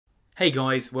Hey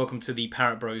guys, welcome to the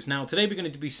Parrot Bros. Now today we're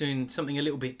going to be doing something a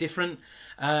little bit different.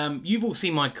 You've all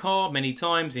seen my car many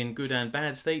times in good and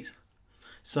bad states.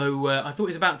 So I thought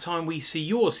it's about time we see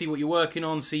yours, see what you're working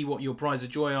on, see what your prize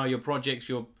of joy are, your projects,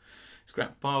 your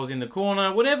scrap piles in the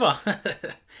corner, whatever.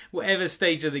 Whatever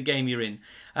stage of the game you're in.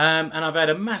 And I've had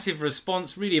a massive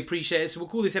response, really appreciate it. So we'll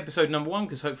call this episode number 1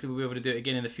 because hopefully we'll be able to do it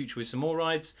again in the future with some more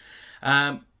rides.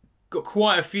 Got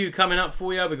quite a few coming up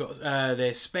for you. We've got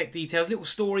their spec details, little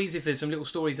stories if there's some little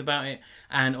stories about it,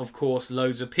 and of course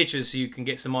loads of pictures so you can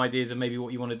get some ideas of maybe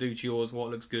what you want to do to yours, what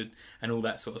looks good, and all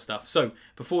that sort of stuff. So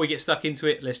before we get stuck into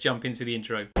it, let's jump into the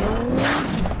intro.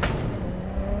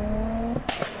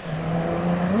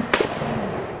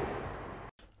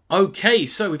 Okay,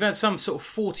 so we've had some sort of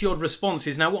 40 odd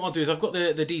responses. Now what I'll do is I've got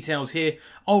the details here.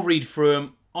 I'll read through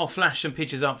them. I'll flash some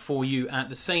pictures up for you at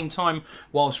the same time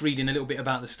whilst reading a little bit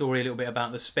about the story, a little bit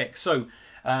about the spec. So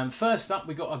first up,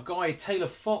 we've got a guy, Taylor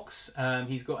Fox.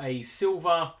 He's got a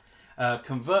silver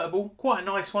convertible, quite a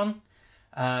nice one.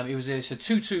 It's a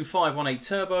 22518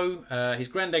 turbo. His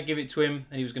granddad gave it to him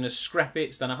and he was going to scrap it.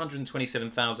 It's done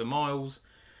 127,000 miles.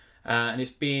 And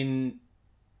it's been...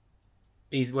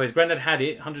 his granddad had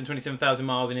it, 127,000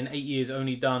 miles, and in 8 years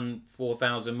only done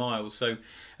 4,000 miles. So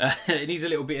it needs a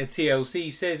little bit of TLC.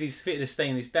 He says he's fitted a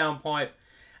stainless downpipe,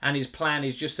 and his plan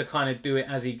is just to kind of do it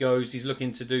as he goes. He's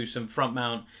looking to do some front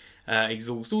mount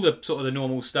exhaust, all the sort of the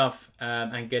normal stuff,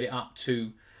 and get it up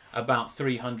to about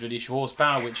 300-ish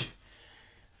horsepower, which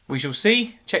we shall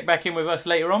see. Check back in with us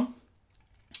later on.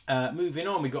 Moving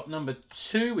on, we've got number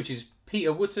 2, which is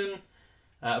Peter Wotton.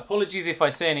 Apologies if I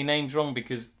say any names wrong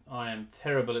because I am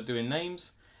terrible at doing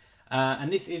names.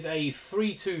 And this is a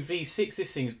 3.2 V6.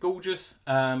 This thing's gorgeous.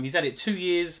 He's had it 2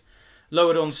 years.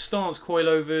 Lowered on stance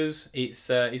coilovers.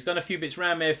 He's done a few bits,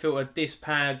 ram air filter, disc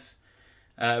pads.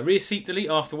 Rear seat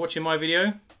delete after watching my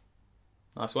video.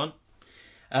 Nice one.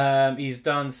 He's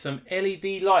done some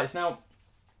LED lights. Now,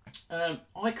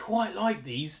 I quite like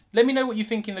these. Let me know what you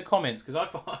think in the comments because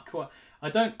I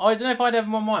don't know if I'd have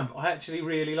them on mine, but I actually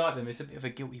really like them. It's a bit of a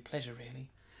guilty pleasure, really.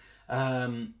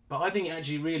 But I think it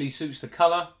actually really suits the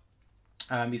colour.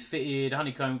 He's fitted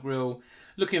honeycomb grille.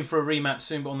 Looking for a remap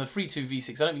soon, but on the 3.2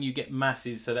 V6, I don't think you get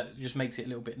masses, so that just makes it a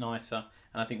little bit nicer.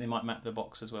 And I think they might map the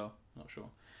box as well. Not sure.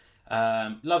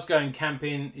 Loves going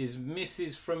camping. His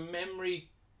missus, from memory,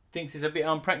 thinks it's a bit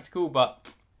unpractical,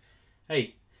 but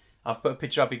hey, I've put a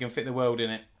picture up. You can fit the world in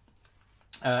it.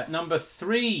 Number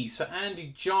 3, so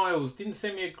Andy Giles didn't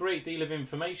send me a great deal of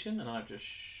information, and I've just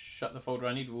shut the folder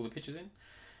I need with all the pictures in.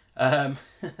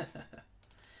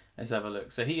 Let's have a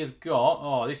look. So he has got,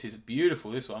 oh, this is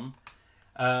beautiful, this one.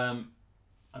 What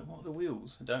are the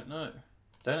wheels? I don't know.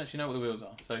 Don't actually know what the wheels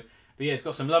are. So, but yeah, it's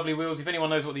got some lovely wheels. If anyone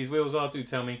knows what these wheels are, do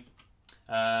tell me.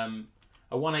 A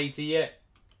 180, yeah,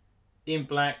 in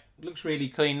black. Looks really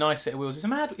clean, nice set of wheels.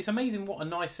 It's amazing what a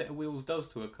nice set of wheels does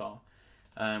to a car.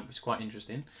 Which is quite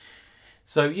interesting.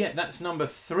 So yeah, that's number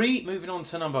 3. Moving on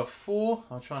to number 4.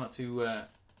 I'll try not to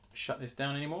shut this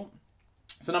down anymore.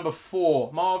 So number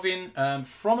 4, Marvin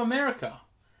from America.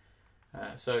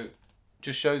 So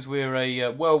just shows we're a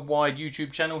worldwide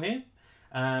YouTube channel here.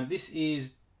 This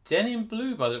is denim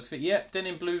blue by the looks of it. Yep,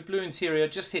 denim blue, blue interior.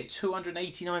 Just hit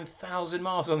 289,000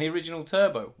 miles on the original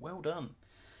turbo. Well done.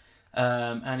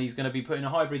 And he's going to be putting a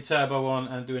hybrid turbo on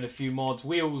and doing a few mods.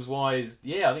 Wheels wise,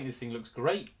 yeah, I think this thing looks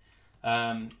great.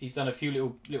 He's done a few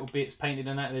little bits painted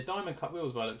and that. They're diamond cut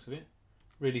wheels by the looks of it.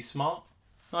 Really smart.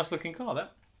 Nice looking car,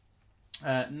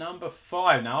 that. Number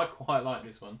 5. Now, I quite like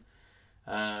this one.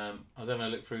 I was having a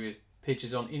look through his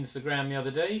pictures on Instagram the other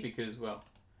day because, well,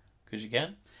 because you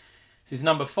can. This is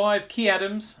number 5, Key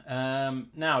Adams.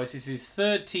 Now, this is his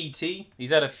 3rd TT.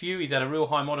 He's had a few. He's had a real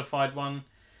high modified one.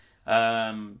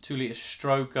 2-litre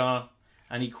stroker,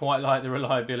 and he quite liked the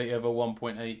reliability of a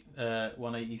 1.8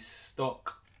 180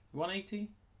 stock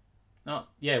 180 no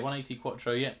yeah 180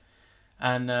 quattro, yeah.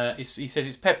 And he says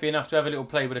it's peppy enough to have a little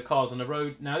play with the cars on the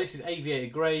road. Now this is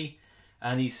aviator grey,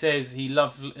 and he says he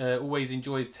always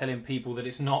enjoys telling people that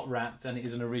it's not wrapped and it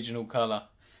is an original colour.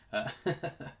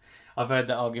 I've heard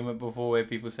that argument before where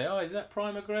people say, oh, is that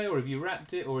primer grey, or have you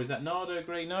wrapped it, or is that Nardo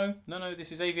grey? No,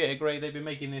 this is aviator grey. They've been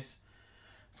making this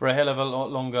for a hell of a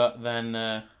lot longer than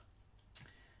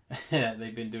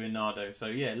they've been doing Nardo. So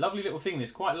yeah, lovely little thing.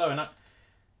 This quite low, and it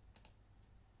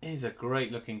is a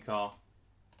great looking car.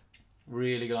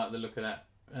 Really like the look of that,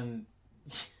 and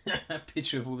a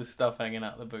picture of all the stuff hanging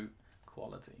out the boot.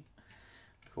 Quality.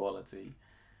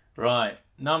 Right,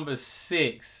 number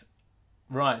 6.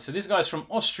 Right, so this guy's from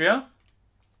Austria.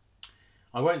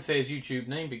 I won't say his YouTube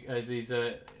name because his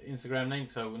Instagram name,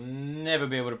 because I will never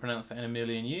be able to pronounce that in a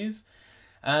million years.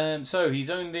 So he's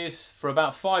owned this for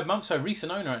about 5 months. So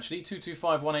recent owner actually.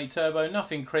 225 turbo.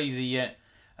 Nothing crazy yet.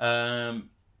 Going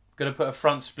to put a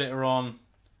front splitter on.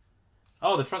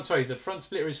 Oh, the front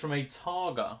splitter is from a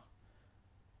Targa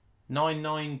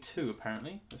 992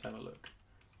 apparently. Let's have a look.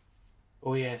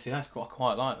 Oh yeah, see that's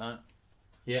quite like that.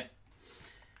 Yeah.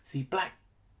 See black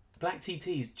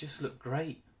TTs just look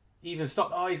great. Even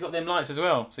stock. Oh, he's got them lights as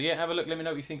well. So yeah, have a look. Let me know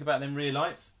what you think about them rear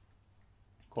lights.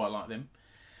 Quite like them.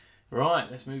 Right,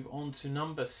 let's move on to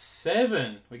number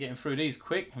 7. We're getting through these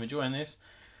quick. I'm enjoying this.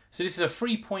 So this is a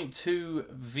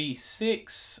 3.2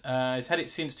 V6. He's had it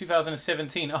since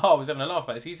 2017. Oh, I was having a laugh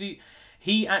about this.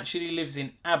 He actually lives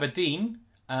in Aberdeen,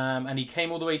 and he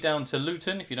came all the way down to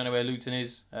Luton. If you don't know where Luton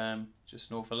is,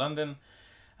 just north of London.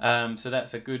 So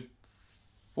that's a good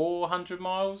 400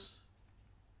 miles,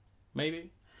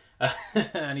 maybe.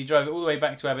 And he drove it all the way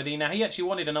back to Aberdeen. Now, he actually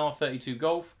wanted an R32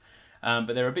 Golf, but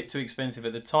they're a bit too expensive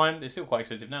at the time. They're still quite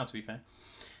expensive now, to be fair.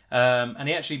 And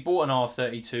he actually bought an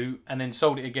R32 and then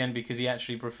sold it again because he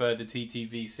actually preferred the TT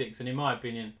V6. And in my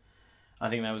opinion, I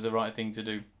think that was the right thing to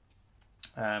do.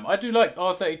 I do like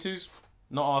R32s,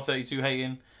 not R32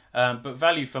 hating, but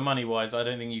value for money wise, I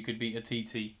don't think you could beat a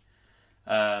TT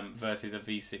versus a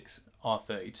V6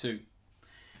 R32.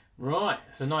 Right,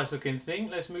 it's a nice looking thing.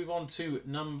 Let's move on to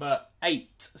number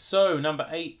 8. So number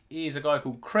 8 is a guy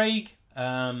called Craig.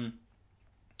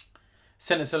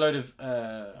 Sent us a load of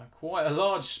quite a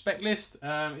large spec list.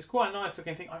 It's quite a nice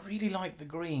looking thing. I really like the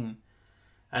green.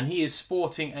 And he is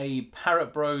sporting a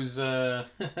Parrot Bros and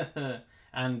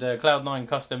Cloud9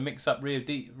 custom mix-up rear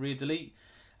delete.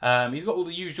 He's got all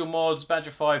the usual mods,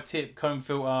 Badger 5 tip, comb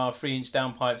filter, 3-inch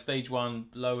downpipe, stage 1,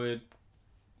 lowered,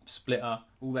 splitter,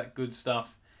 all that good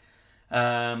stuff.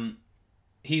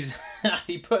 He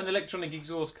put an electronic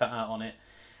exhaust cutout on it,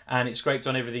 and it scraped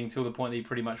on everything till the point that he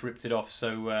pretty much ripped it off.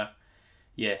 So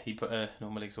yeah, he put a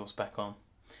normal exhaust back on.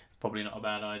 Probably not a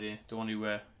bad idea. Don't want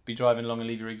to be driving along and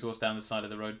leave your exhaust down the side of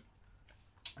the road.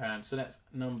 So that's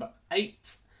number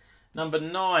 8. Number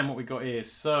 9, what we got here.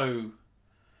 So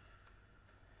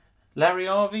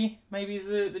Lari-Arvi, maybe is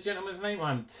the gentleman's name.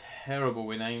 I'm terrible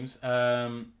with names.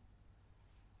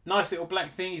 Nice little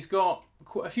black thing. He's got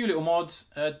a few little mods.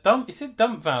 It said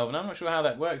dump valve, and I'm not sure how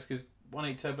that works because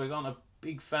 1.8 turbos aren't a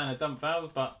big fan of dump valves,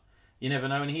 but you never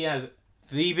know. And he has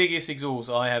the biggest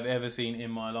exhaust I have ever seen in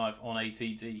my life on a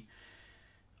TT,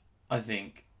 I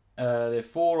think. They're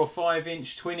 4 or 5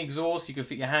 inch twin exhausts. You can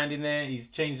fit your hand in there. He's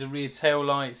changed the rear tail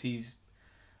lights. He's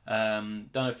done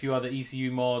a few other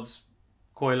ECU mods,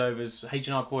 coilovers,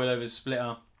 H&R coilovers,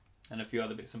 splitter, and a few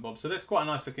other bits and bobs. So that's quite a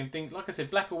nice looking thing. Like I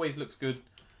said, black always looks good,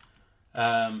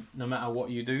 no matter what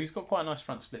you do. He's got quite a nice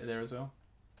front splitter there as well.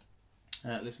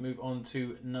 Let's move on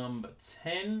to number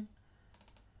 10.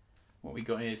 What we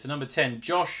got here? So number 10,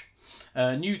 Josh,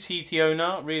 new TT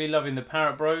owner, really loving the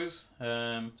Parrot Bros.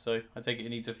 So I take it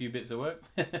needs a few bits of work.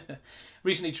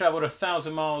 Recently travelled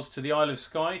 1,000 miles to the Isle of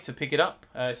Skye to pick it up.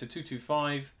 It's a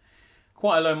 225,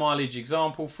 quite a low mileage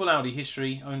example, full Audi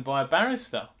history, owned by a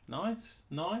barrister. Nice,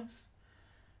 nice.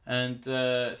 And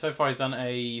so far he's done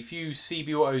a few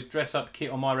CB Autos dress up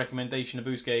kit on my recommendation, a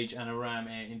boost gauge and a Ram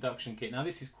Air induction kit. Now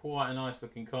this is quite a nice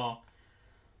looking car.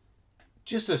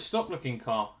 Just a stock looking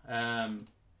car.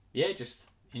 Yeah, just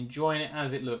enjoying it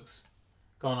as it looks.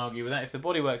 Can't argue with that. If the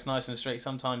bodywork's nice and straight,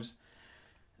 sometimes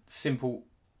simple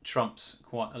trumps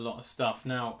quite a lot of stuff.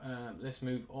 Now, let's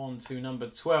move on to number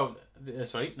 12.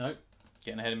 Sorry, no,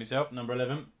 getting ahead of myself. Number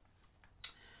 11.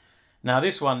 Now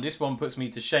this one puts me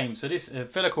to shame. So this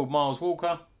fella called Miles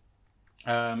Walker,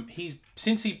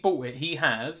 since he bought it, he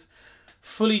has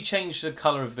fully changed the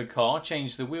colour of the car,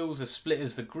 changed the wheels, the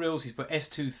splitters, the grills. He's put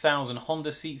S2000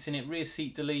 Honda seats in it, rear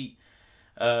seat delete.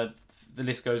 The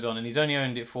list goes on, and he's only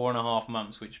owned it 4.5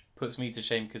 months, which puts me to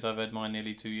shame because I've had mine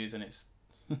nearly 2 years and it's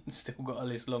still got a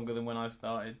list longer than when I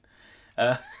started.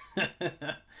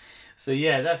 So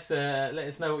yeah, that's let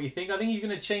us know what you think. I think he's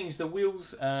going to change the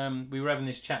wheels. We were having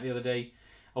this chat the other day,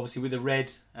 obviously with the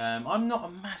red. I'm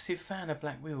not a massive fan of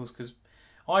black wheels because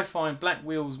I find black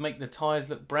wheels make the tyres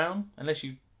look brown, unless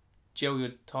you gel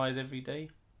your tyres every day.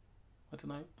 I don't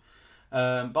know.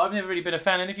 But I've never really been a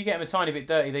fan, and if you get them a tiny bit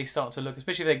dirty, they start to look,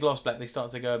 especially if they're gloss black, they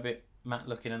start to go a bit matte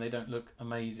looking and they don't look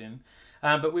amazing.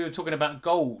 But we were talking about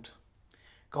gold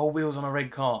wheels on a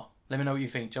red car. Let me know what you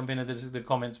think. Jump into the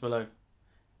comments below.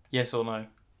 Yes or no?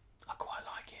 I quite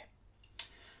like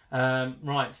it.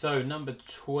 Right, so number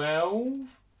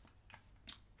 12.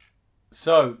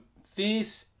 So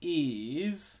this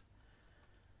is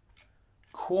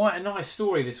quite a nice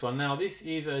story, this one. Now, this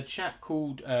is a chap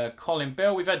called Colin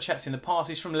Bell. We've had chats in the past.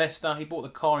 He's from Leicester. He bought the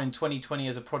car in 2020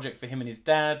 as a project for him and his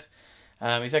dad.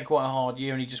 He's had quite a hard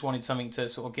year and he just wanted something to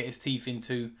sort of get his teeth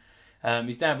into.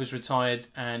 His dad was retired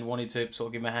and wanted to sort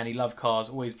of give him a hand. He loved cars,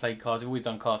 always played cars, they've always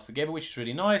done cars together, which is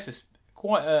really nice. It's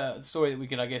quite a story that we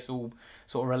can, I guess, all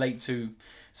sort of relate to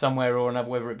somewhere or another,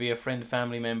 whether it be a friend,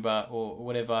 family member or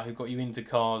whatever who got you into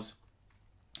cars,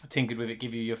 tinkered with it,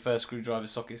 give you your first screwdriver,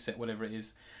 socket set, whatever it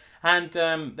is. And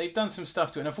they've done some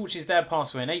stuff to it. And unfortunately, his dad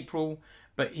passed away in April,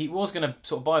 but he was going to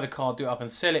sort of buy the car, do it up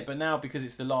and sell it. But now, because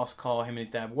it's the last car him and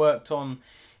his dad worked on,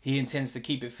 he intends to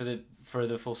keep it for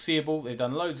the foreseeable. They've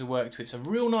done loads of work to it. It's a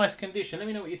real nice condition. Let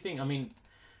me know what you think. I mean,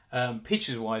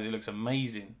 pictures-wise, it looks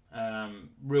amazing.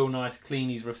 Real nice, clean.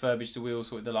 He's refurbished the wheels,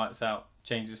 sorted the lights out,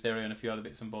 changed the stereo and a few other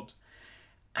bits and bobs.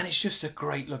 And it's just a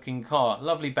great-looking car.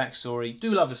 Lovely backstory.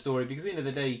 Do love the story because at the end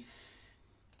of the day,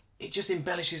 it just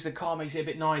embellishes the car, makes it a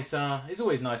bit nicer. It's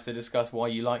always nice to discuss why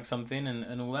you like something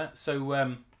and all that. So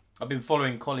I've been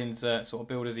following Colin's sort of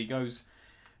build as he goes.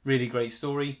 Really great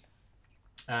story.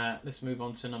 Let's move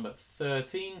on to number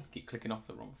 13. Keep clicking off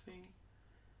the wrong thing.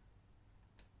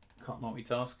 Can't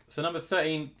multitask. So number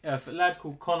 13, a lad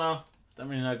called Connor. Don't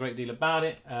really know a great deal about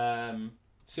it.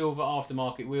 Silver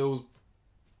aftermarket wheels.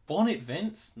 Bonnet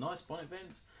vents. Nice bonnet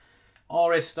vents.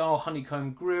 RS style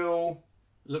honeycomb grille.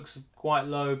 Looks quite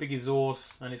low. Big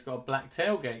exhaust. And it's got a black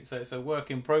tailgate. So it's a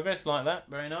work in progress like that.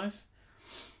 Very nice.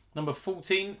 Number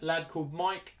 14, lad called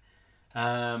Mike.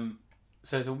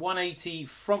 So it's a 180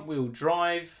 front wheel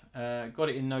drive. Got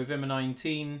it in November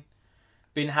 19.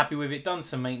 Been happy with it. Done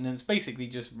some maintenance. Basically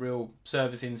just real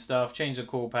servicing stuff. Changed the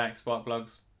coil pack, spark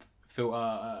plugs, filter,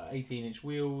 18-inch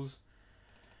wheels.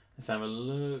 Let's have a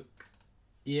look.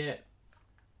 Yeah,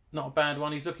 not a bad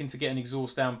one. He's looking to get an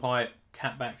exhaust downpipe,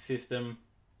 catback system.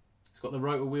 It's got the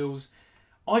rotor wheels.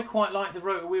 I quite like the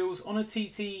rotor wheels. On a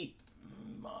TT,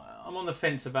 I'm on the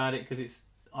fence about it because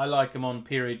I like them on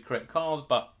period correct cars,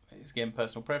 but it's again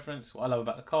personal preference. What I love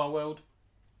about the car world.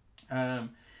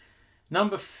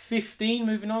 Number 15,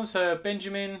 moving on. So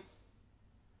Benjamin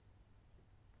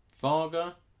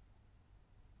Varga.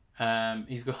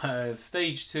 He's got a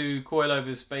stage 2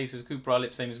 coilovers, spacers, Cupra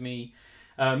lip, same as me.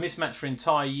 Mismatched for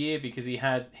entire year because he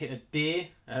had hit a deer.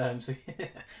 So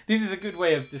this is a good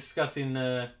way of discussing.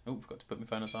 Oh, forgot to put my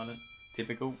phone on silent.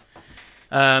 Typical.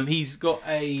 He's got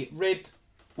a red,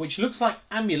 which looks like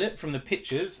amulet from the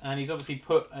pictures, and he's obviously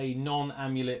put a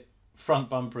non-amulet front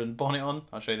bumper and bonnet on.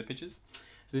 I'll show you the pictures.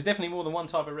 So there's definitely more than one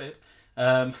type of red.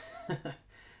 But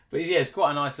yeah, it's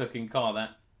quite a nice looking car,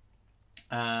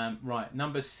 that. Right,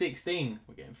 number 16.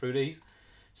 We're getting through these.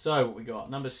 So what we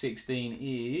got? Number 16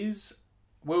 is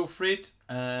Wilfred.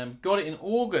 Got it in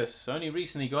August. So only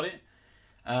recently got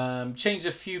it. Changed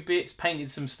a few bits, painted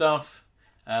some stuff,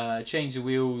 changed the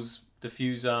wheels,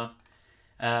 diffuser.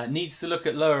 Needs to look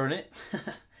at lowering it.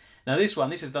 Now this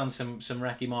has done some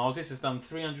racky miles. This has done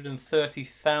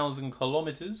 330,000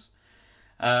 kilometres.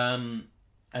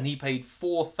 And he paid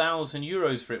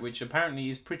 €4,000 for it, which apparently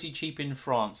is pretty cheap in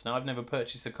France. Now, I've never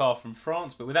purchased a car from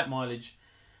France, but with that mileage,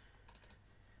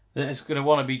 it's going to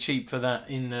want to be cheap for that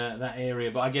in that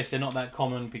area. But I guess they're not that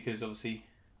common because obviously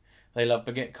they love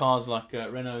baguette cars like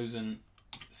Renaults and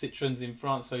Citroens in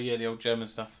France. So yeah, the old German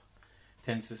stuff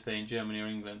tends to stay in Germany or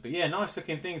England. But yeah, nice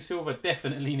looking thing. Silver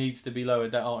definitely needs to be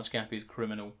lowered. That arch gap is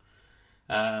criminal.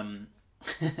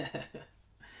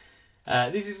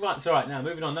 This is one. It's all right. Now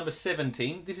moving on. Number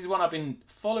 17. This is one I've been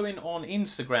following on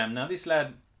Instagram. Now this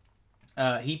lad,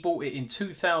 he bought it in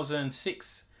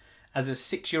 2006 as a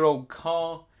 6-year-old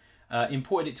car.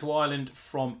 Imported it to Ireland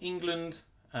from England.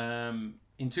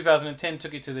 In 2010,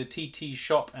 took it to the TT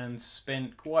shop and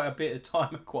spent quite a bit of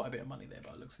time and quite a bit of money there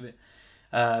by the looks of it.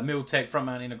 Miltech front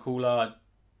mount intercooler,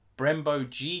 Brembo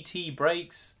GT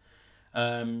brakes,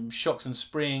 shocks and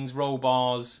springs, roll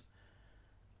bars.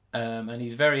 And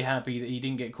he's very happy that he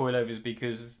didn't get coilovers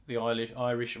because the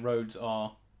Irish roads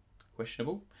are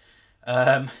questionable.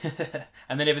 And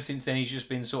then ever since then, he's just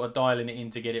been sort of dialing it in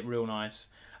to get it real nice.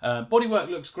 Bodywork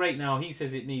looks great now. He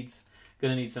says it going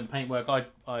to need some paintwork.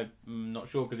 I'm not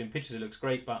sure because in pictures it looks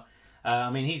great, but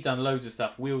I mean he's done loads of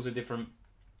stuff. Wheels are different.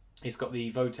 It's got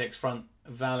the Votex front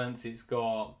valance. It's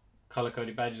got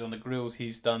colour-coded badges on the grills.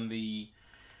 He's done the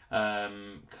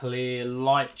clear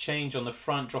light change on the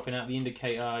front, dropping out the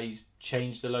indicator. He's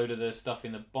changed a load of the stuff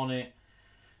in the bonnet,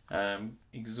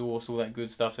 exhaust, all that good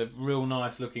stuff. So real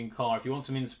nice looking car. If you want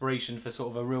some inspiration for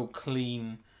sort of a real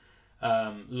clean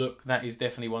look, that is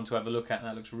definitely one to have a look at.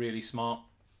 That looks really smart.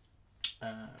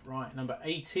 Right, number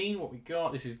 18, what we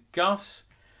got? This is Gus.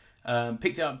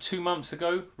 Picked it up 2 months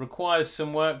ago. Requires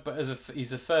some work, but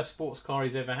he's the first sports car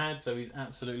he's ever had, so he's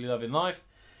absolutely loving life.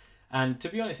 And to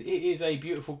be honest, it is a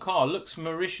beautiful car. Looks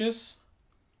Mauritius.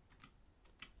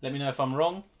 Let me know if I'm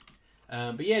wrong.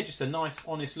 But yeah, just a nice,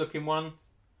 honest looking one.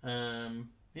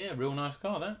 Yeah, real nice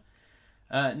car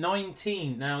that.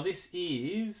 19. Now this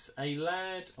is a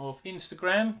lad of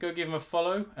Instagram. Go give him a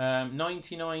follow.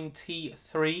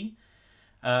 99T3.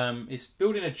 He's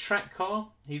building a track car.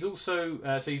 He's also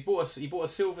so he bought a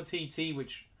silver TT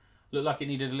which looked like it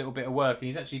needed a little bit of work, and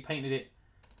he's actually painted it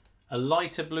a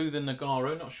lighter blue than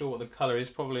Nagaro. Not sure what the colour is.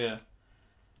 Probably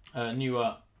a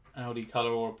newer Audi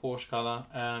colour or a Porsche colour.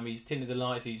 He's tinted the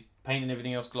lights. He's painting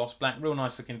everything else gloss black. Real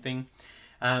nice looking thing.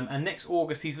 And next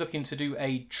August he's looking to do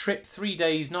a trip, 3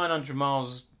 days, 900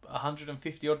 miles,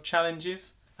 150 odd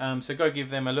challenges. So go give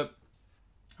them a look.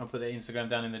 I'll put their Instagram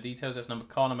down in the details. That's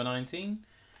car number 19.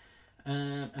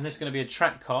 And this is going to be a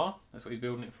track car. That's what he's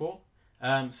building it for.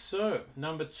 So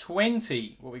number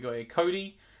 20, what we got here,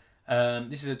 Cody.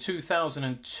 This is a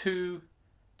 2002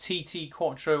 TT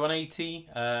Quattro 180.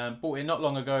 Bought it not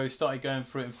long ago. Started going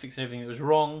through it and fixing everything that was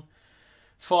wrong.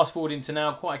 Fast forward into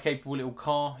now, quite a capable little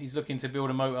car. He's looking to build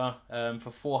a motor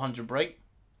for 400 brake.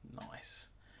 Nice.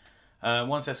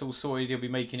 Once that's all sorted, he'll be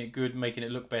making it good, making it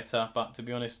look better. But to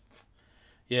be honest,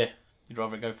 yeah, you'd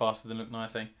rather it go faster than look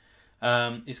nice, eh?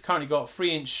 It's currently got a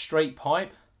 3-inch straight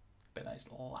pipe. Bet that is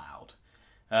loud.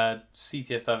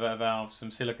 CTS diverter valve,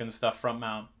 some silicon stuff, front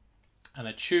mount, and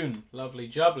a tune. Lovely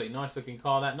jubbly. Nice looking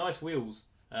car that. Nice wheels.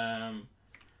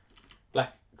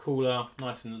 Black cooler.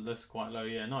 Nice and that's quite low.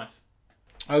 Yeah, nice.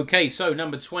 Okay, so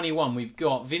number 21, we've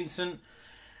got Vincent.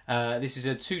 This is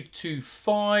a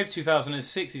 225,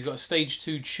 2006. He's got a stage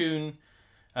 2 tune.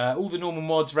 All the normal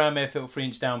mods, ram air filter,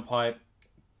 3-inch downpipe.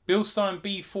 Bilstein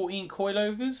B14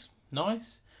 coilovers.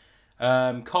 Nice.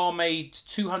 Car made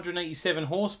 287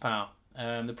 horsepower.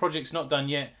 The project's not done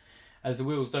yet as the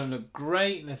wheels don't look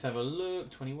great. Let's have a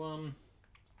look. 21.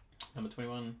 Number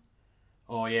 21.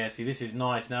 Oh yeah, see this is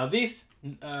nice. Now this,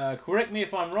 correct me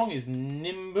if I'm wrong, is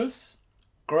Nimbus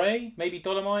Grey, maybe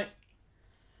Dolomite.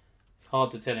 It's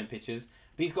hard to tell in pictures.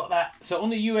 But he's got that. So on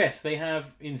the US, they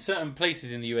have, in certain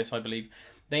places in the US, I believe,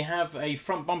 they have a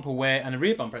front bumper and a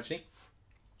rear bumper actually,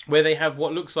 where they have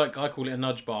what looks like, I call it a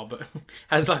nudge bar, but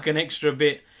has like an extra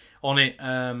bit on it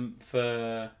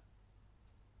for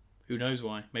who knows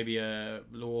why. Maybe a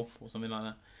law or something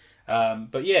like that.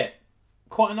 But yeah,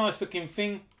 quite a nice looking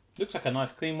thing. Looks like a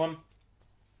nice clean one.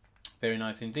 Very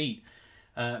nice indeed.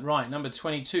 Right, number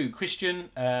 22, Christian.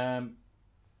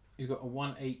 He's got a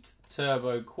 1.8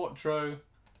 turbo quattro.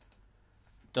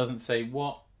 Doesn't say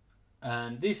what.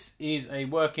 And this is a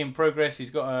work in progress.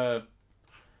 He's got a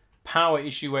power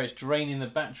issue where it's draining the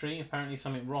battery. Apparently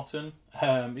something rotten.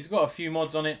 He's got a few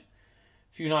mods on it.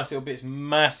 A few nice little bits.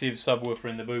 Massive subwoofer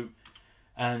in the boot.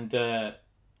 And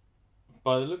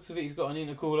by the looks of it, he's got an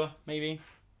intercooler, maybe.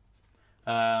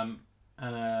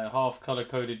 And a half colour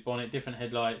coded bonnet, different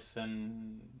headlights,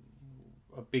 and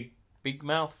a big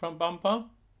mouth front bumper.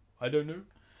 I don't know.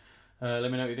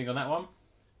 Let me know what you think on that one.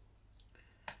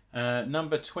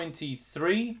 Number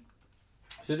 23.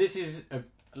 So this is a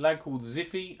lad called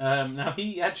Ziffy. Now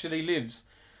he actually lives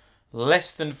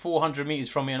less than 400 meters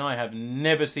from me, and I have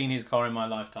never seen his car in my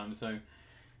lifetime. So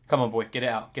come on, boy, get it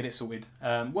out, get it sorted.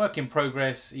 Work in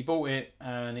progress. He bought it,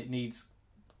 and it needs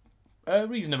a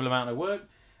reasonable amount of work.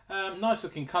 Nice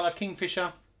looking colour,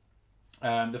 Kingfisher.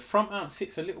 The front mount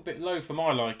sits a little bit low for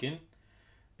my liking,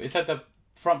 but it's had the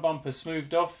front bumper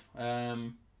smoothed off.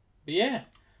 But yeah,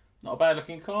 not a bad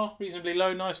looking car, reasonably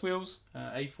low, nice wheels,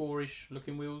 A4-ish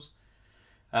looking wheels.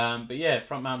 But yeah,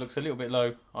 front mount looks a little bit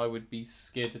low. I would be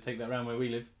scared to take that around where we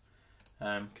live,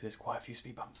 because there's quite a few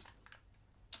speed bumps.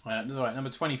 That's all right. Number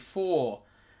 24,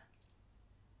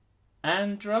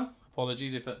 Andra.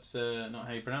 Apologies if that's not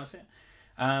how you pronounce it.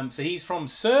 So he's from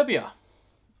Serbia.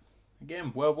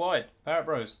 Again, worldwide. Barrett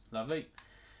Bros. Lovely.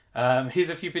 Here's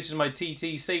a few pictures of my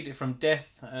TT. Saved it from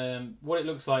death. What it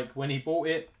looks like when he bought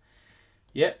it.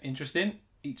 Yep, interesting.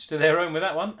 Each to their own with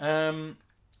that one.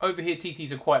 Over here,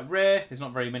 TTs are quite rare. There's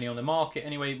not very many on the market.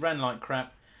 Anyway, ran like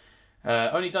crap.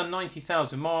 Only done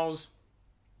 90,000 miles.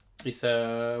 It's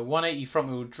a 180 front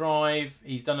wheel drive.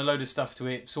 He's done a load of stuff to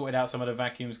it. Sorted out some of the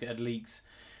vacuums, had leaks.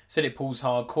 Said it pulls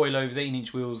hard, coilovers,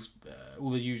 18-inch wheels, all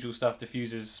the usual stuff,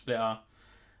 diffusers, splitter.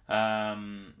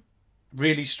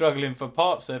 Really struggling for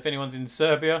parts, so if anyone's in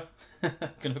Serbia,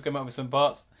 can hook him up with some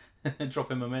parts and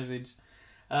drop him a message.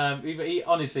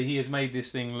 Honestly, he has made this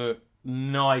thing look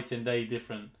night and day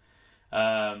different.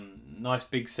 Nice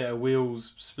big set of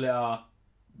wheels, splitter,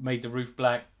 made the roof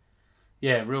black.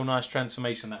 Yeah, real nice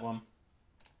transformation, that one.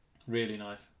 Really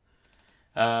nice.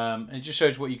 And it just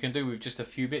shows what you can do with just a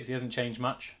few bits. He hasn't changed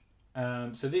much.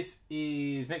 So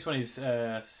next one is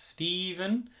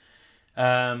Stephen.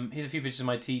 Here's a few pictures of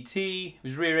my TT. It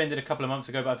was rear-ended a couple of months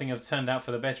ago, but I think I've turned out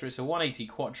for the better. It's a 180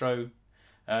 Quattro,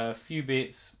 A few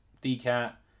bits,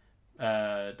 decat,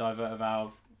 diverter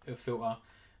valve, filter,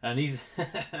 and he's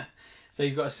so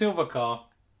he's got a silver car,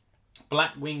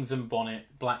 black wings and bonnet,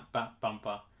 black back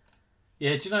bumper.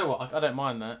 Yeah, do you know what? I don't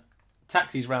mind that.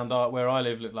 Taxis round where I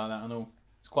live look like that and all.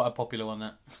 It's quite a popular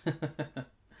one,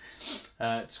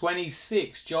 that.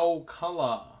 26 Joel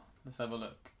colour. Let's have a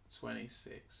look.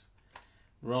 26.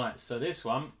 Right, so this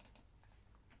one,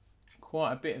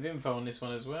 quite a bit of info on this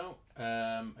one as well.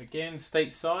 Again,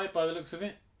 stateside by the looks of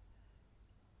it.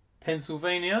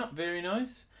 Pennsylvania, very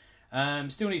nice.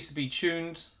 Still needs to be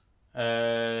tuned.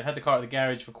 Had the car at the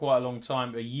garage for quite a long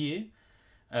time, a year.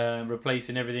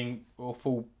 Replacing everything, or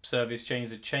full service, change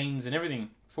the chains and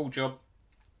everything, full job.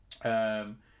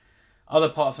 Other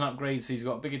parts and upgrades, so he's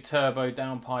got a bigger turbo,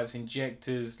 downpipes,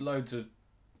 injectors, loads of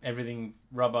everything,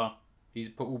 rubber. He's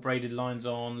put all braided lines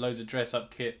on, loads of dress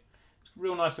up kit. It's a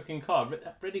real nice looking car.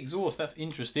 Red exhaust, that's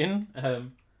interesting.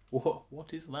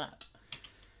 What is that?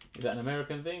 Is that an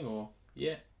American thing, or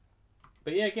yeah?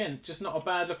 But yeah, again, just not a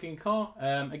bad looking car.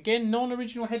 Again,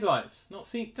 non-original headlights. Don't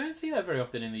see that very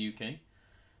often in the UK.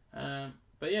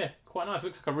 But yeah, quite nice.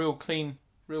 Looks like a real clean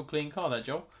car, that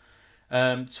Joel.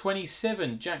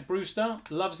 27 Jack Brewster,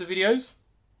 loves the videos.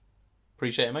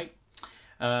 Appreciate it, mate.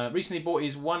 Recently bought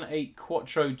his 1.8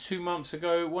 Quattro 2 months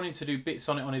ago. Wanting to do bits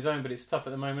on it on his own, but it's tough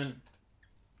at the moment.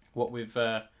 What with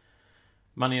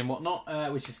money and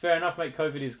whatnot, which is fair enough, mate.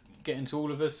 COVID is getting to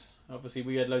all of us. Obviously,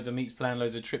 we had loads of meets planned,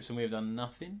 loads of trips, and we have done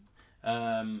nothing.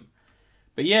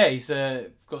 But yeah, he's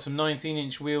got some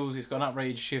 19-inch wheels. He's got an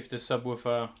uprated shifter,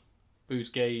 subwoofer,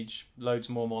 boost gauge, loads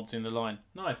more mods in the line.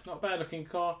 Nice, not a bad looking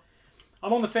car.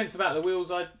 I'm on the fence about the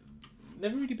wheels. I've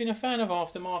never really been a fan of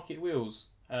aftermarket wheels.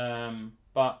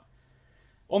 But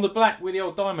on the black with the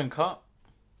old diamond cut,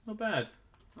 not bad.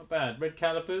 Not bad. Red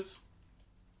calipers,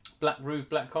 black roof,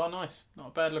 black car, nice. Not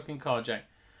a bad looking car, Jack.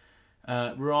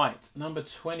 Right, number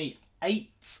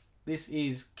 28. This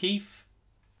is Keef.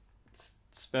 It's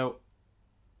spelt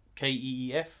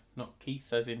K-E-E-F, not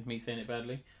Keith, as in me saying it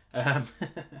badly. And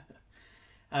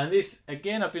this,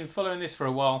 again, I've been following this for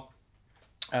a while.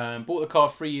 Bought the car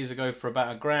 3 years ago for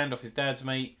about £1,000 off his dad's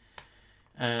mate.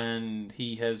 And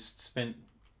he has spent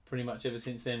pretty much ever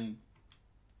since then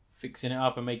fixing it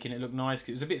up and making it look nice.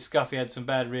 It was a bit scuffy, had some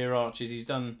bad rear arches. He's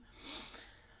done,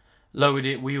 lowered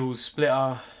it, wheels,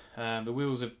 splitter. The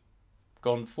wheels have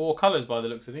gone 4 colours by the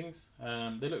looks of things.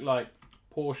 They look like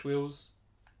Porsche wheels.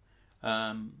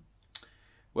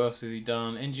 What else has he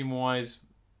done? Engine wise,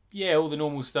 yeah, all the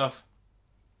normal stuff.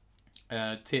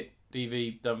 Tip,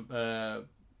 DV,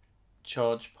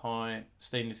 charge pipe,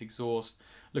 stainless exhaust.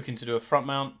 Looking to do a front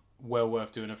mount. Well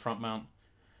worth doing a front mount.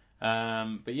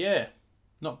 But yeah,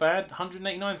 not bad.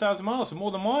 189,000 miles, so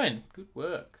more than mine. Good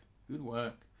work. Good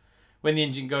work. When the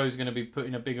engine goes, going to be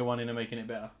putting a bigger one in and making it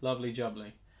better. Lovely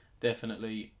jubbly.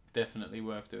 Definitely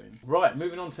worth doing. Right,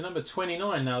 moving on to number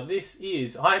 29. Now this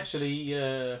is, I actually,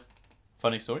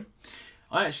 funny story.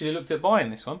 I actually looked at buying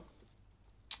this one.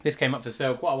 This came up for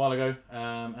sale quite a while ago,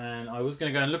 and I was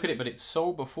going to go and look at it, but it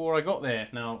sold before I got there.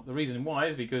 Now, the reason why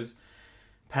is because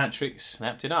Patrick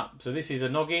snapped it up. So this is a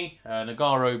Noggy,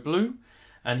 Nagaro Blue,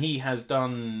 and he has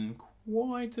done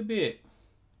quite a bit.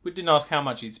 We didn't ask how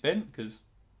much he'd spent, because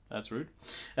that's rude.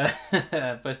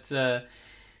 But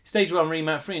stage 1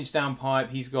 remat, 3-inch downpipe.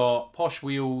 He's got posh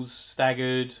wheels,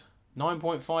 staggered,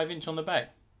 9.5 inch on the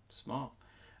back. Smart.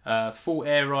 Full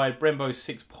air ride, Brembo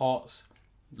 6 pots,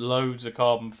 loads of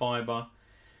carbon fibre.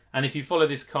 And if you follow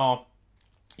this car,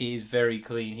 it is very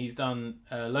clean. He's done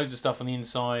loads of stuff on the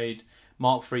inside,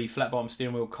 Mark III, flat bottom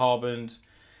steering wheel, carboned.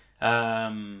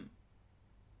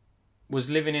 Was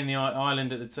living in the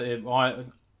island at the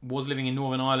time. Was living in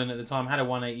Northern Ireland at the time. Had a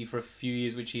 180 for a few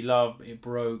years, which he loved. But it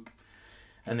broke,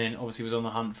 and then obviously was on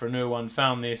the hunt for a new one.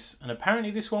 Found this, and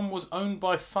apparently this one was owned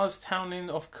by Fuzz Townend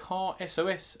of Car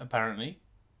SOS. Apparently,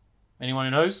 anyone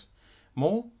who knows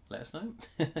more, let us know.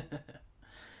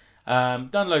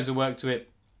 Done loads of work to it.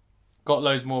 Got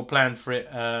loads more planned for it.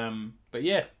 But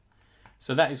yeah,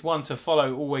 so that is one to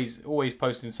follow. Always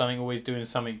posting something. Always doing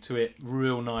something to it.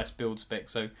 Real nice build spec.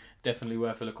 So definitely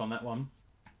worth a look on that one.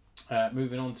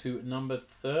 Moving on to number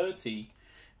 30.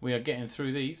 We are getting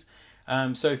through these.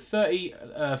 So 30,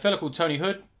 a fella called Tony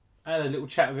Hood. I had a little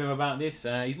chat with him about this.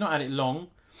 He's not had it long.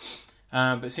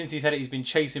 But since he's had it, he's been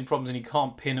chasing problems and he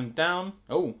can't pin them down.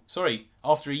 Oh, sorry.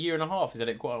 After a year and a half, he's had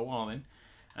it quite a while then.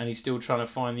 And he's still trying to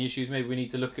find the issues. Maybe we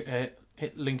need to look at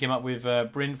link him up with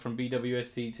Bryn from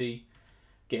BWSTT.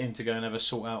 Get him to go and have a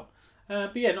sort out.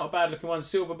 But yeah, not a bad looking one.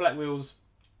 Silver black wheels.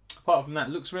 Apart from that,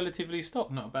 looks relatively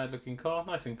stock. Not a bad looking car.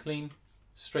 Nice and clean.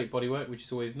 Straight bodywork, which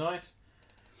is always nice.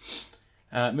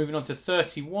 Moving on to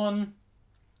 31.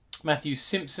 Matthew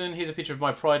Simpson. Here's a picture of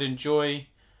my pride and joy.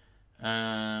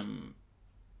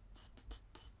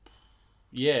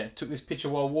 Yeah, took this picture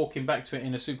while walking back to it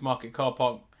in a supermarket car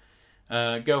park.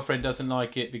 Girlfriend doesn't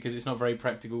like it because it's not very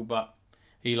practical, but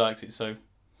he likes it, so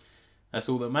that's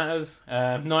all that matters.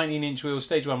 19-inch wheels,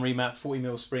 stage 1 remap,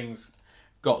 40mm springs.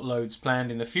 Got loads planned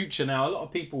in the future. Now, a lot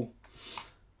of people,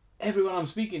 everyone I'm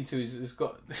speaking to has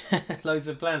got loads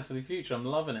of plans for the future. I'm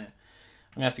loving it.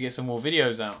 I'm going to have to get some more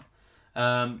videos out.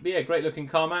 But yeah, great looking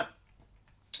car map.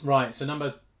 Right, so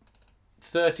number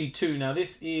 32. Now,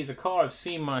 this is a car I've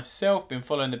seen myself, been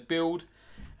following the build.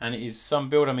 And it is some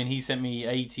build. I mean, he sent me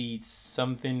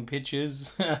 80-something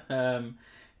pictures.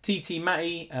 TT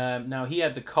Matty. Now, he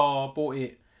had the car, bought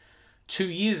it 2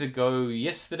 years ago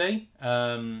yesterday.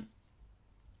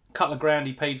 Couple of grand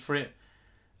he paid for it.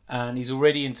 And he's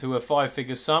already into a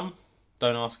 5-figure sum.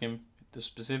 Don't ask him the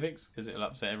specifics because it'll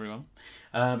upset everyone.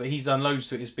 But he's done loads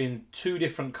to it. It's been 2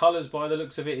 different colours by the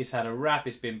looks of it. It's had a wrap.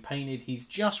 It's been painted. He's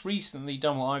just recently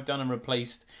done what I've done and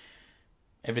replaced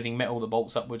everything metal that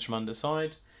bolts upwards from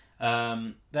underside.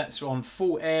 That's on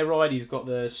full air ride. He's got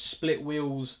the split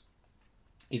wheels.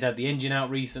 He's had the engine out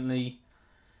recently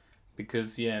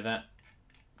because, yeah, that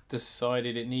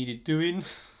decided it needed doing.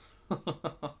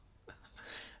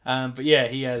 But yeah,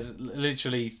 he has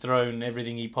literally thrown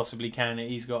everything he possibly can.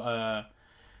 He's got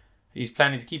he's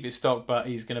planning to keep it stock, but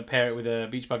he's going to pair it with a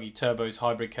Beach Buggy Turbos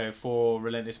Hybrid KO4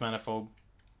 Relentless Manifold,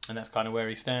 and that's kind of where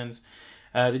he stands.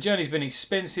 The journey's been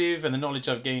expensive, and the knowledge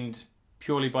I've gained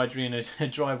purely by doing a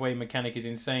driveway mechanic is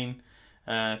insane.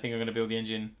 I think I'm going to build the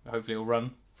engine. Hopefully it'll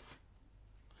run.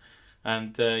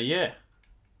 And yeah,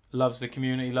 loves the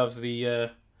community, loves the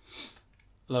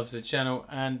channel,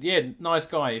 and yeah, nice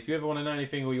guy. If you ever want to know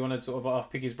anything, or you want to sort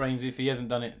of pick his brains, if he hasn't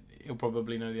done it, he'll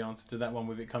probably know the answer to that one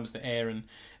when it comes to air and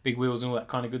big wheels and all that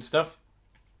kind of good stuff.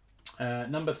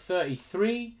 Number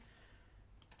 33.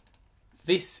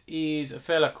 This is a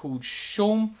fella called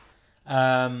Sham.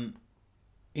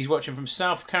 He's watching from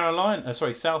Southern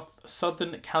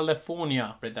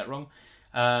California. Read that wrong.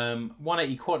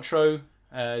 180 Quattro.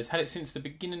 He's had it since the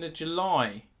beginning of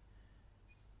July.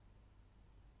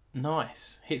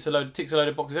 Nice. Ticks a load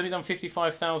of boxes. Only done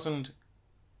 55,000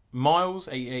 miles,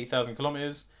 88,000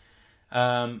 kilometers.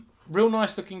 Real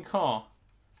nice looking car.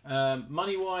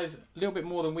 Money wise, a little bit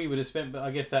more than we would have spent, but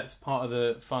I guess that's part of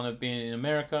the fun of being in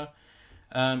America.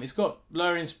 It's got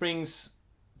lowering springs.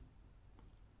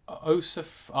 OSIR.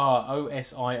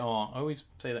 I always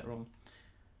say that wrong.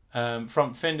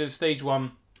 Front fenders, stage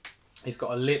 1. It's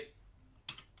got a lip.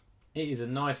 It is a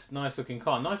nice looking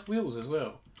car. Nice wheels as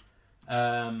well.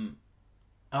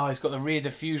 It's got the rear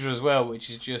diffuser as well, which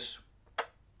is just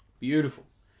beautiful.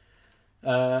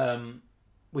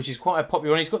 Which is quite a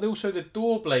popular one. It's got also the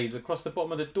door blades across the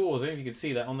bottom of the doors. I don't know if you can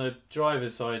see that on the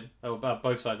driver's side, or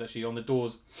both sides actually, on the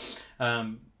doors. At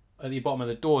the bottom of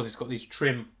the doors, it's got this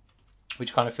trim,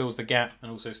 which kind of fills the gap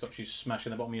and also stops you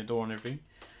smashing the bottom of your door and everything.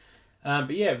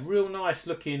 But yeah, real nice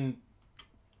looking.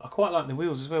 I quite like the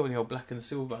wheels as well with the old black and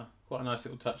silver. Quite a nice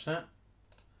little touch, that.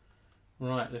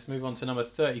 Right, let's move on to number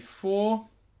 34.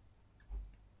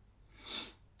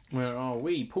 Where are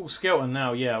we? Paul Skelton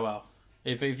now. Yeah, well,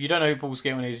 if you don't know who Paul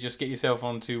Skelton is, just get yourself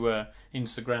onto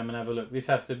Instagram and have a look. This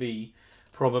has to be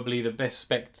probably the best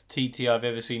spec TT I've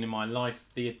ever seen in my life.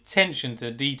 The attention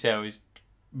to detail is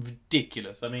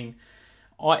ridiculous. I mean,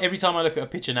 every time I look at a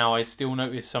picture now, I still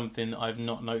notice something I've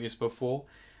not noticed before.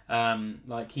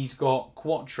 Like he's got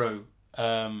Quattro,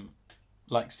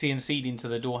 like CNC'd into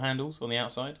the door handles on the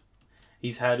outside.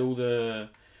 He's had all the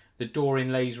door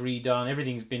inlays redone.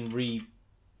 Everything's been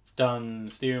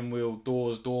redone. Steering wheel,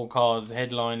 doors, door cards,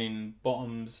 headlining,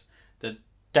 bottoms. The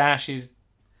dash is...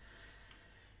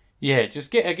 Yeah, just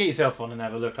get yourself on and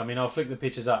have a look. I mean, I'll flick the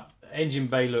pictures up. Engine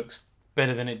bay looks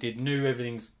better than it did new.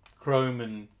 Everything's chrome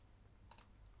and...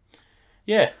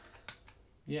 Yeah.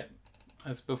 Yeah.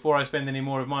 As before I spend any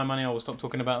more of my money, I will stop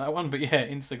talking about that one. But yeah,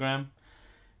 Instagram.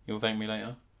 You'll thank me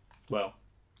later. Well,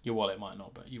 your wallet might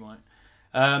not, but you might.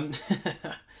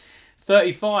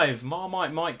 35,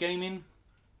 Marmite Mike Gaming.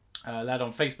 Lad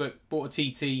on Facebook, bought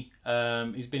a TT.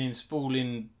 He's been in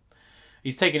spooling.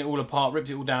 He's taken it all apart, ripped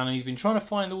it all down, and he's been trying to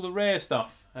find all the rare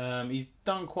stuff. He's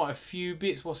done quite a few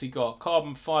bits. What's he got?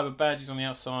 Carbon fibre badges on the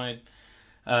outside.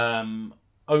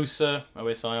 OSIR,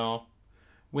 O-S-I-R.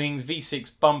 Wings,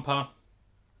 V6 bumper.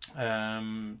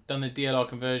 Done the DLR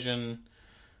conversion.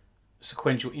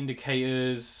 Sequential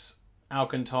indicators.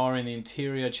 Alcantara in the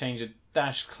interior. Change the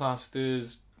dash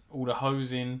clusters. All the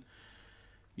hosing.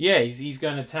 Yeah, he's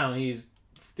going to town. He's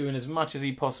doing as much as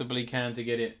he possibly can to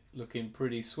get it looking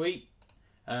pretty sweet.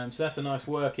 So that's a nice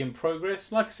work in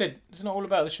progress. Like I said, it's not all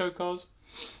about the show cars.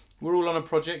 We're all on a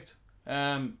project.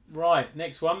 Right,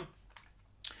 next one.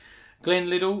 Glen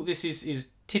Liddle. This is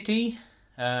Titty.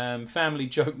 Family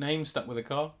joke name stuck with a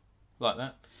car. Like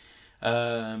that.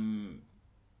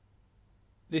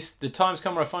 The time's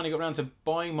come where I finally got around to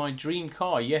buying my dream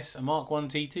car. Yes, a Mark 1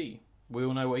 TT. We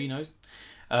all know what he knows.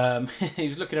 He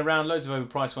was looking around, loads of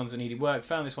overpriced ones that needed work.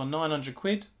 Found this one, 900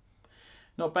 quid.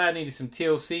 Not bad, needed some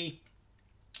TLC.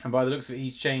 And by the looks of it,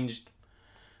 he's changed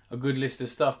a good list of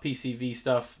stuff. PCV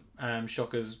stuff,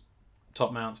 shockers,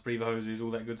 top mounts, breather hoses,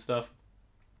 all that good stuff.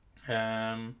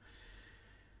 Plans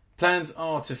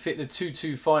are to fit the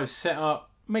 225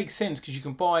 setup. Makes sense because you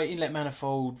can buy inlet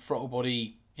manifold, throttle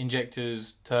body,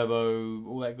 injectors, turbo,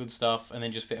 all that good stuff, and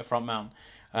then just fit a front mount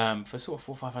for sort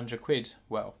of 400-500 quid.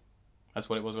 Well, that's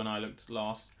what it was when I looked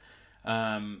last,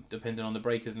 depending on the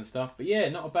breakers and stuff. But yeah,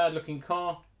 not a bad looking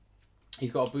car.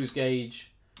 He's got a boost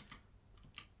gauge.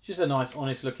 Just a nice,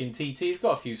 honest looking TT. He's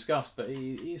got a few scuffs, but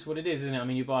it is what it is, isn't it? I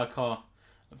mean, you buy a car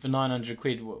for 900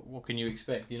 quid, what can you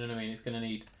expect? You know what I mean? It's going to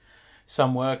need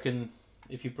some work, and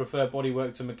if you prefer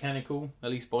bodywork to mechanical, at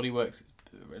least bodywork's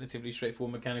relatively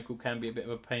straightforward. Mechanical can be a bit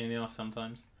of a pain in the ass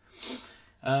sometimes.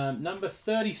 Number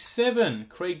 37,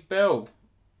 Craig Bell.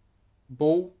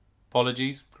 Ball.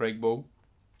 Apologies, Craig Ball.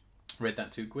 Read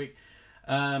that too quick.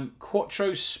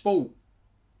 TTquattroSport.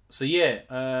 So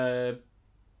yeah,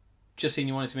 just seen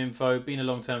you wanted some info. Been a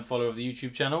long-term follower of the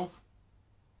YouTube channel.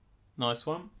 Nice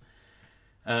one.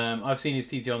 I've seen his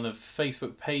TT on the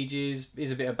Facebook pages.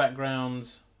 Here's a bit of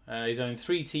background. He's owned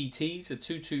 3 TTs, a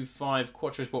 225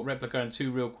 TTquattroSport replica and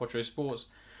 2 real TTquattroSports.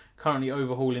 Currently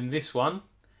overhauling this one.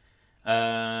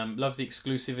 Loves the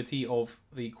exclusivity of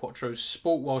the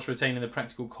TTquattroSport whilst retaining the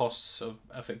practical costs of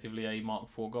effectively a Mark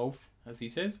IV Golf, as he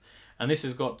says. And this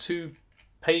has got 2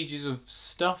 pages of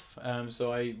stuff,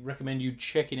 so I recommend you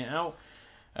checking it out.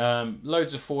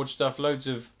 Loads of forge stuff, loads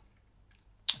of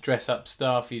dress-up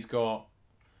stuff. He's got,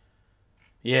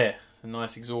 yeah, a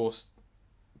nice exhaust.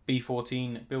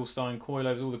 B14 Bilstein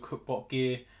coilovers, all the cookbot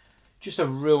gear. Just a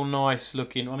real nice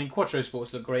looking. I mean,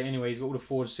 TTquattroSports look great anyway. He's got all the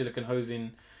forged silicone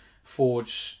hosing,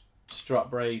 forged strut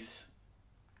brace.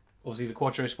 Obviously, the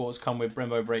TTquattroSports come with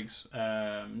Brembo brakes,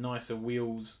 nicer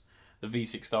wheels, the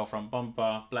V6 style front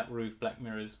bumper, black roof, black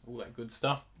mirrors, all that good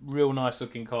stuff. Real nice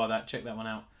looking car. That, check that one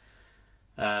out.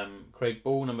 Craig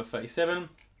Ball, number 37.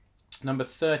 Number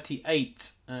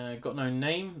 38, got no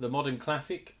name. The Modern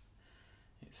Classic.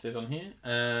 It says on here,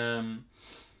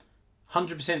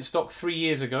 100% stock 3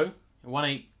 years ago,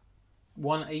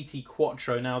 180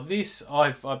 Quattro. Now this,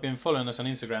 I've been following us on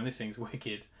Instagram. This thing's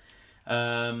wicked.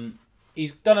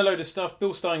 He's done a load of stuff.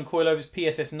 Bilstein coilovers,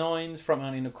 PSS 9s, front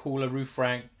mounting a cooler, roof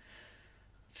rack,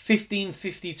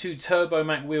 1552 Turbo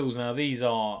Mac wheels. Now these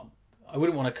are, I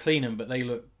wouldn't want to clean them, but they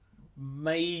look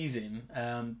amazing.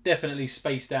 Definitely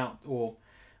spaced out, or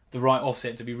the right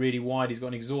offset to be really wide. He's got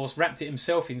an exhaust, wrapped it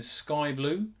himself in sky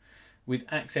blue with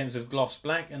accents of gloss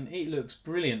black, and it looks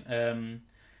brilliant.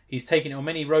 He's taken it on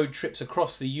many road trips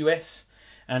across the US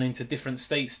and into different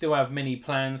states. Still have many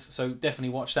plans, so definitely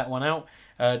watch that one out.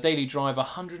 Daily drive,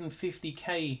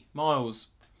 150k miles.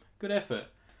 Good effort.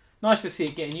 Nice to see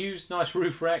it getting used. Nice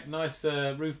roof rack, nice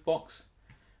roof box,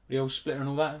 the old splitter and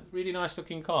all that. Really nice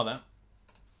looking car, that.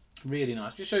 Really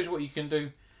nice. Just shows what you can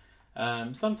do.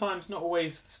 Sometimes not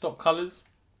always stock colours.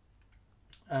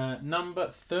 Number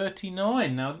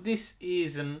 39. Now this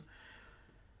is an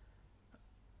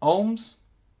ALMS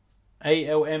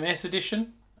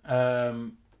edition,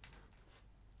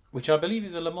 which I believe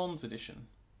is a Le Mans edition.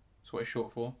 That's what it's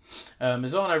short for.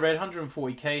 Mazzano red,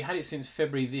 140k. Had it since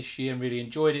February this year and really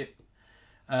enjoyed it.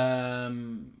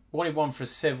 Wanted one for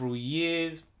several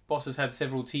years. Boss has had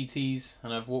several TTs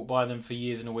and I've walked by them for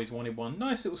years and always wanted one.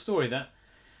 Nice little story, that.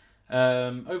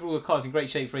 Overall, the car's in great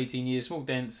shape for 18 years, small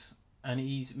dents, and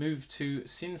he's moved to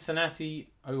Cincinnati,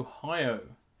 Ohio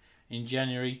in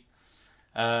January.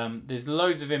 There's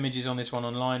loads of images on this one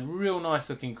online. Real nice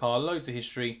looking car, loads of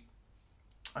history.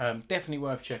 Definitely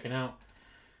worth checking out.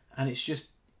 And it just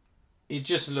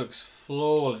looks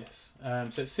flawless.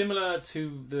 So it's similar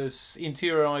to the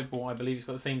interior I bought. I believe it's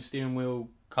got the same steering wheel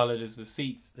coloured as the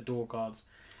seats, the door cards,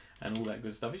 and all that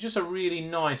good stuff. It's just a really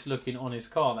nice looking,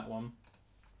 honest car, that one.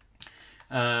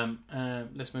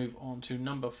 Let's move on to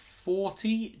number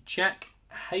 40, Jack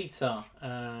Hayter.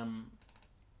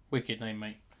 Wicked name,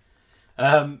 mate.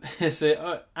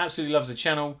 Absolutely loves the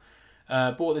channel.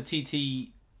 Bought the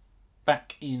TT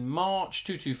back in March,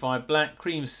 225 black,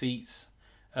 cream seats.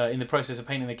 In the process of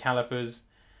painting the calipers.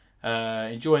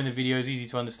 Enjoying the videos, easy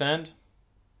to understand.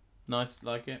 Nice,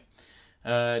 like it.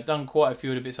 Done quite a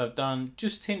few of the bits I've done.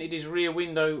 Just tinted his rear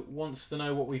window. Wants to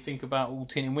know what we think about all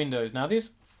tinting windows. Now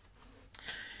this,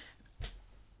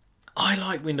 I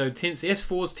like window tints. The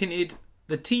S4's tinted.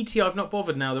 The TT I've not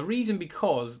bothered now. The reason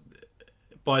because,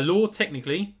 by law,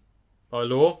 technically, by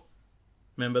law,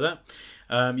 remember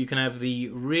that, you can have the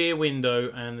rear window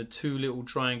and the 2 little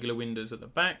triangular windows at the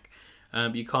back.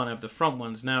 But you can't have the front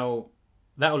ones. Now,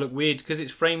 that'll look weird because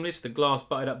it's frameless. The glass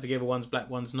butted up together, one's black,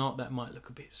 one's not. That might look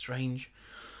a bit strange.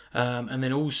 And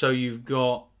then also you've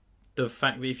got the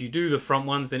fact that if you do the front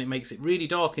ones, then it makes it really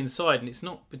dark inside, and it's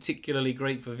not particularly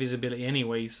great for visibility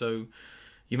anyway, so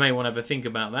you may want to have a think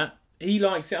about that. He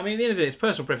likes it. I mean, at the end of the day, it's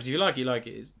personal preference. If you like it, you like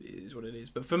it. It is what it is.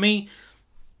 But for me,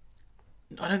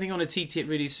 I don't think on a TT it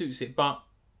really suits it, but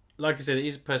like I said, it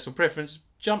is personal preference.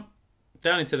 Jump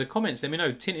down into the comments, let me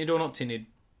know, tinted or not tinted.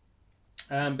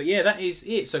 But yeah, that is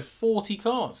it. So 40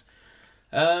 cars.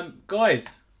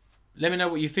 Guys, let me know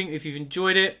what you think. If you've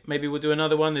enjoyed it, maybe we'll do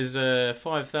another one. There's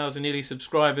 5,000 nearly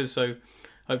subscribers, so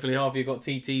hopefully half of you got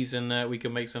TTs, and we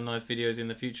can make some nice videos in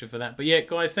the future for that. But yeah,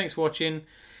 guys, thanks for watching.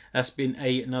 That's been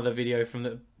another video from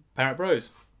the Parrot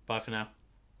Bros. Bye for now.